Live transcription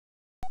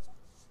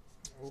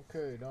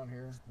Okay, down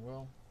here.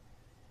 Well,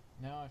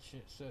 now I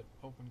should set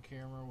open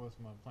camera with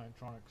my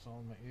Plantronics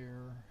on my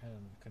ear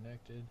and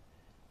connected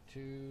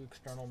to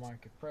external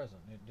mic if present.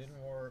 It didn't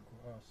work.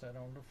 Set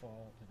on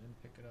default. It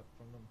didn't pick it up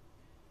from the.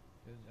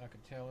 I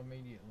could tell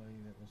immediately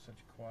that it was such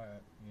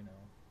quiet,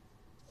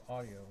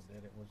 audio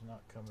that it was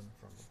not coming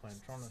from the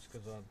Plantronics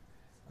because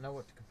I know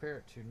what to compare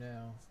it to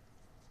now.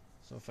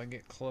 So if I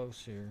get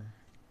close here,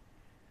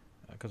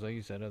 because I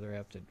use that other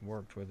app that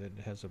worked with it.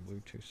 It has a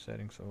Bluetooth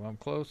setting, so I'm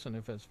close, and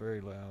if it's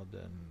very loud,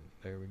 then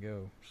there we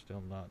go.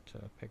 Still not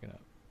picking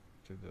up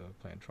through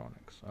the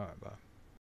Plantronics. All right, bye.